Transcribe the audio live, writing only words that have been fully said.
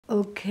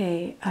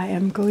Okay, I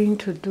am going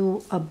to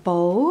do a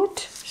boat.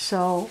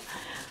 So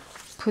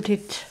put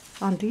it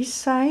on this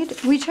side,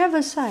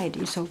 whichever side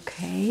is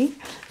okay.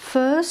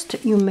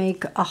 First, you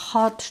make a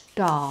hot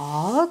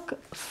dog,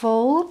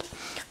 fold,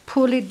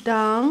 pull it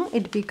down,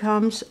 it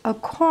becomes a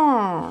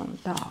corn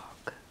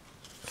dog.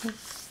 Okay,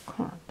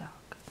 corn dog.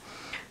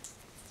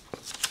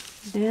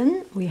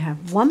 Then we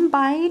have one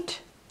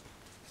bite,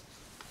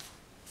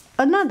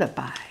 another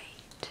bite.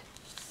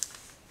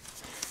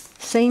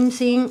 Same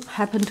thing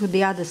happened to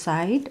the other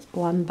side.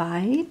 One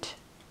bite,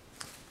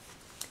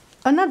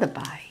 another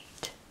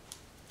bite.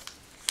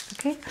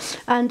 Okay,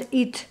 and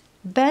it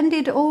bend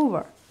it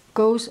over,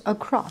 goes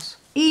across.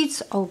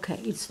 It's okay.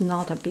 It's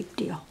not a big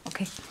deal.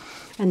 Okay,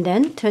 and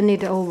then turn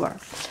it over,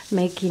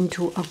 make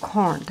into a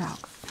corn dog.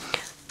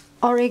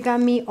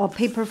 Origami or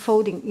paper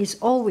folding is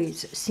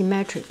always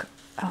symmetric.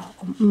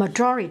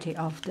 Majority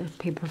of the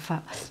paper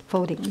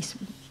folding is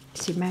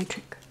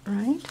symmetric,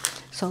 right?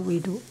 So we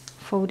do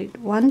fold it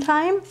one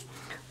time,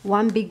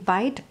 one big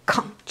bite,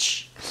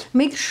 crunch.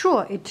 Make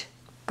sure it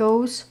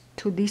goes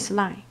to this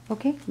line,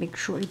 okay? Make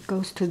sure it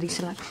goes to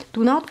this line.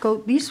 Do not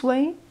go this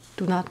way,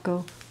 do not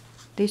go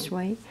this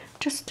way.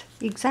 Just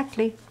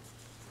exactly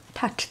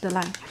touch the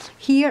line.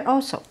 Here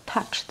also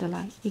touch the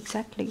line,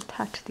 exactly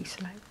touch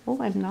this line.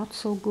 Oh, I'm not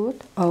so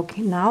good.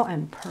 Okay, now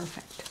I'm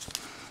perfect.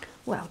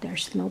 Well,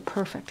 there's no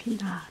perfect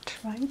in art,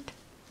 right?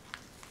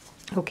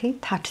 Okay,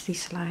 touch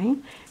this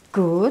line.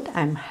 Good,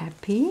 I'm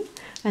happy.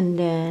 And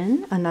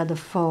then another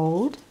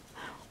fold.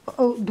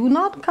 Oh, do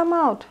not come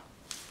out.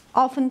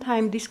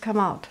 Oftentimes this come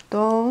out.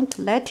 Don't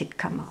let it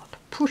come out.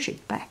 Push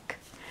it back.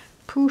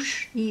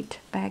 Push it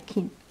back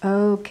in.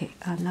 Okay,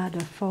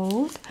 another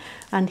fold.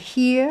 And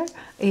here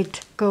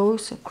it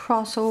goes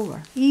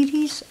crossover. It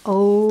is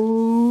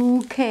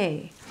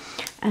okay.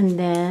 And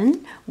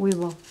then we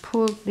will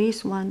pull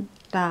this one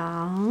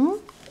down,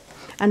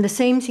 and the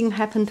same thing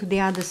happened to the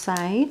other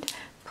side.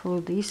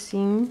 Pull this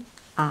thing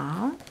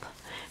up,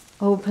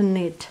 open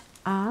it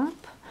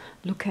up,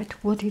 look at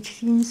what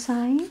is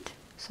inside.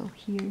 So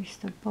here is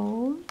the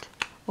boat.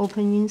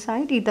 Open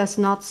inside. It does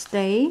not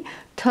stay.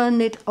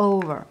 Turn it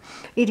over.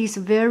 It is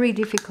very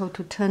difficult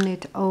to turn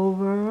it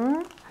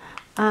over,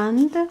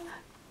 and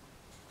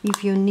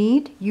if you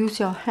need, use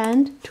your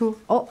hand to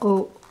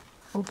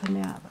open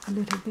it up a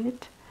little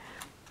bit.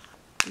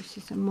 This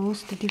is the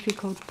most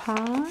difficult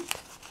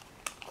part,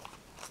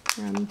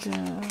 and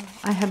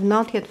I have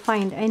not yet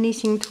found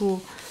anything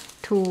to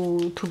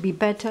be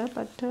better,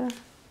 but this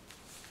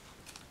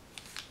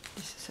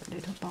is a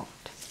little boat.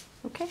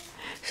 Okay,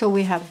 so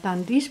we have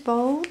done this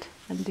boat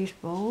and this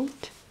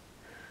boat.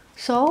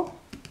 So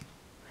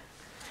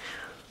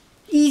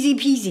easy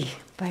peasy.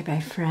 Bye bye,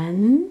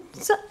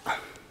 friends.